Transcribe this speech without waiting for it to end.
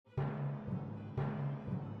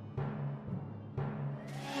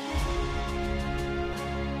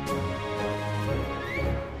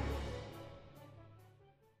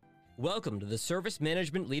Welcome to the Service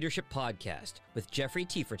Management Leadership Podcast with Jeffrey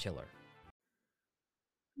Tiefertiller.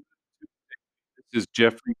 This is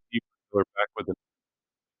Jeffrey Keefer back with a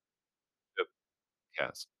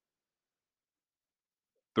podcast.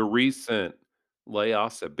 The recent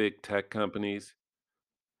layoffs at big tech companies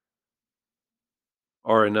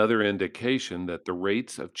are another indication that the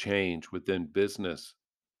rates of change within business,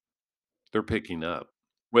 they're picking up.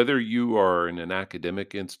 Whether you are in an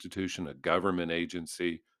academic institution, a government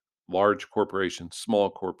agency, large corporation, small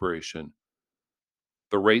corporation,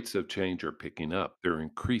 the rates of change are picking up. They're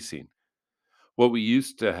increasing. What we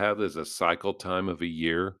used to have as a cycle time of a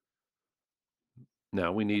year,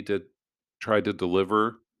 now we need to try to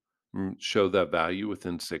deliver, show that value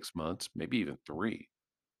within 6 months, maybe even 3,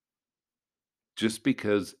 just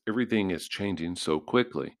because everything is changing so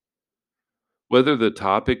quickly. Whether the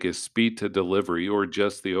topic is speed to delivery or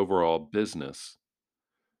just the overall business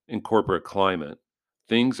and corporate climate,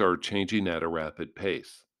 things are changing at a rapid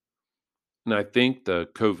pace. And I think the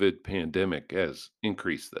COVID pandemic has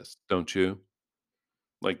increased this, don't you?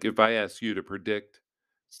 Like, if I ask you to predict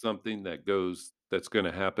something that's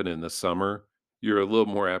gonna happen in the summer, you're a little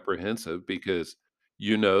more apprehensive because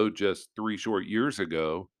just 3 short years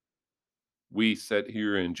ago, we sat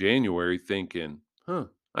here in January thinking, "Huh,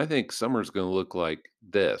 I think summer's gonna look like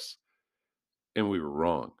this," and we were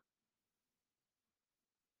wrong.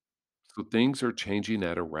 So things are changing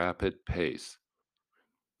at a rapid pace.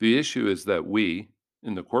 The issue is that we,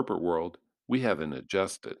 in the corporate world, we haven't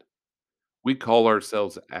adjusted. We call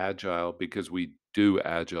ourselves agile because we do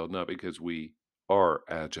agile, not because we are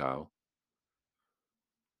agile.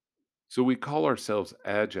 So we call ourselves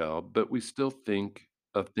agile, but we still think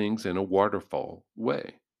of things in a waterfall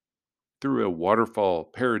way, through a waterfall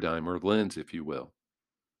paradigm or lens, if you will.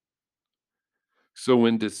 So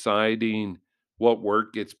when deciding what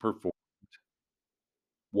work gets performed,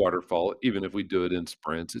 waterfall, even if we do it in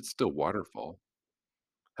sprints, it's still waterfall.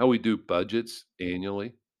 How we do budgets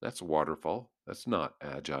annually, that's waterfall. That's not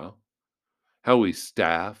agile. How we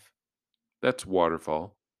staff, that's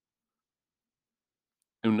waterfall.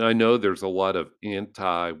 And I know there's a lot of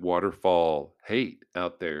anti-waterfall hate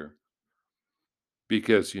out there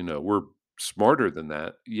because, we're smarter than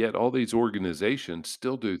that. Yet all these organizations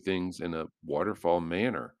still do things in a waterfall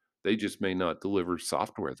manner. They just may not deliver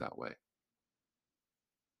software that way.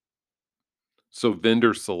 So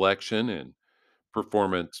vendor selection and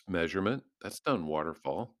performance measurement, that's done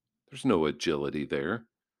waterfall. There's no agility there.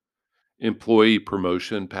 Employee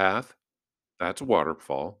promotion path, that's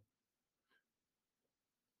waterfall.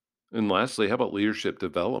 And lastly, how about leadership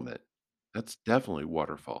development? That's definitely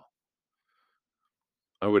waterfall.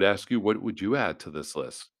 I would ask you, what would you add to this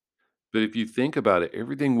list? But if you think about it,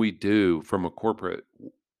 everything we do from a corporate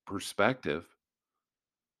perspective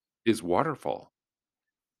is waterfall.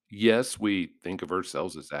 Yes, we think of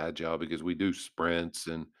ourselves as agile because we do sprints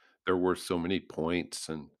and they're worth so many points,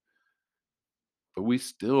 but we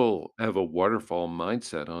still have a waterfall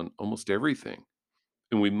mindset on almost everything.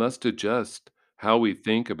 And we must adjust how we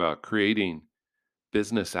think about creating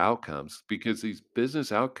business outcomes because these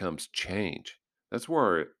business outcomes change. That's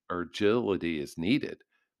where our agility is needed.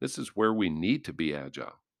 This is where we need to be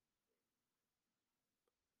agile.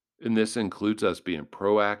 And this includes us being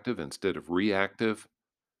proactive instead of reactive.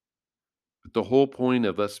 But the whole point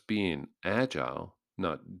of us being agile,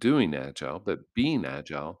 not doing agile, but being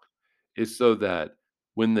agile, is so that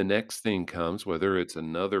when the next thing comes, whether it's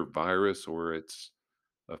another virus or it's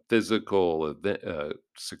a physical event,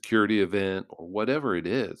 security event, or whatever it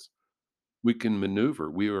is, we can maneuver.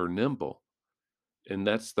 We are nimble. And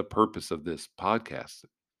that's the purpose of this podcast.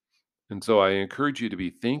 And so I encourage you to be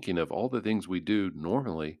thinking of all the things we do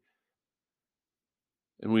normally,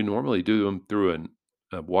 and we normally do them through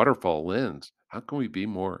a waterfall lens. How can we be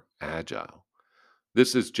more agile?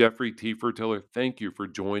 This is Jeffrey T. Fertiller. Thank you for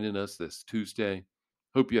joining us this Tuesday.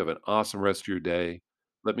 Hope you have an awesome rest of your day.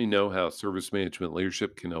 Let me know how service management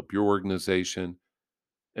leadership can help your organization.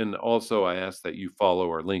 And also, I ask that you follow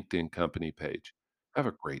our LinkedIn company page. Have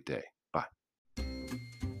a great day.